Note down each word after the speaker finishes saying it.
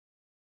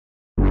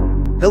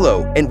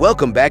Hello and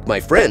welcome back, my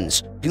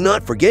friends. Do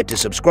not forget to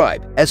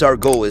subscribe, as our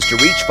goal is to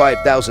reach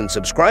 5,000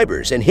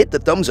 subscribers and hit the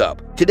thumbs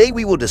up. Today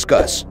we will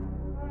discuss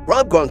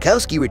Rob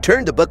Gronkowski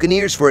returned the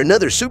Buccaneers for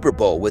another Super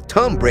Bowl with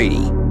Tom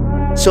Brady.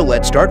 So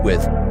let's start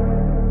with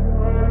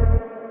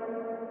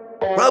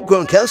Rob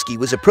Gronkowski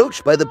was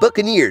approached by the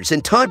Buccaneers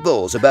and Todd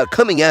Bowles about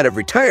coming out of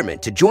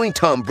retirement to join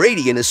Tom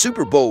Brady in a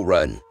Super Bowl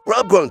run.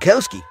 Rob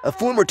Gronkowski, a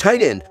former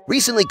tight end,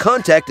 recently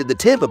contacted the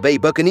Tampa Bay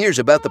Buccaneers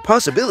about the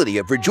possibility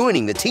of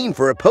rejoining the team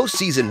for a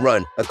postseason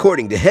run,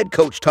 according to head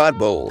coach Todd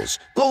Bowles.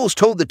 Bowles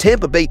told the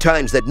Tampa Bay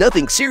Times that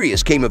nothing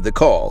serious came of the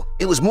call.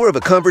 It was more of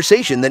a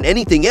conversation than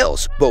anything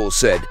else, Bowles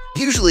said.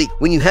 Usually,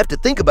 when you have to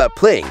think about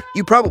playing,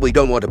 you probably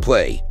don't want to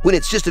play. When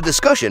it's just a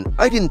discussion,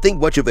 I didn't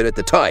think much of it at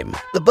the time.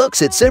 The Bucs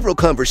had several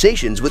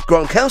conversations with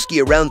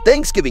Gronkowski around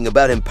Thanksgiving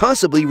about him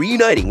possibly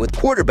reuniting with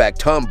quarterback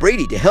Tom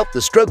Brady to help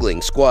the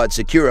struggling squad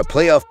secure a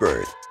playoff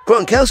berth.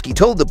 Gronkowski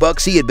told the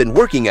Bucs he had been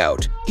working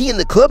out. He and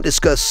the club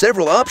discussed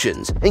several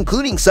options,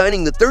 including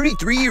signing the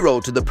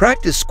 33-year-old to the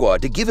practice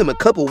squad to give him a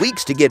couple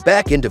weeks to get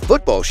back into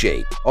football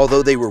shape,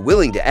 although they were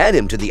willing to add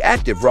him to the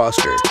active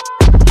roster.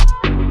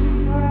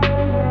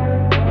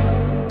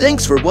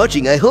 Thanks for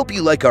watching. I hope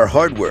you like our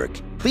hard work.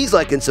 Please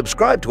like and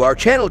subscribe to our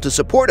channel to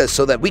support us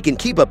so that we can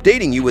keep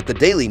updating you with the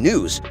daily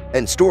news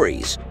and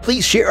stories.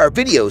 Please share our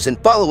videos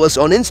and follow us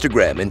on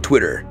Instagram and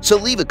Twitter. So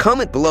leave a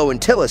comment below and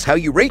tell us how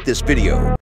you rate this video.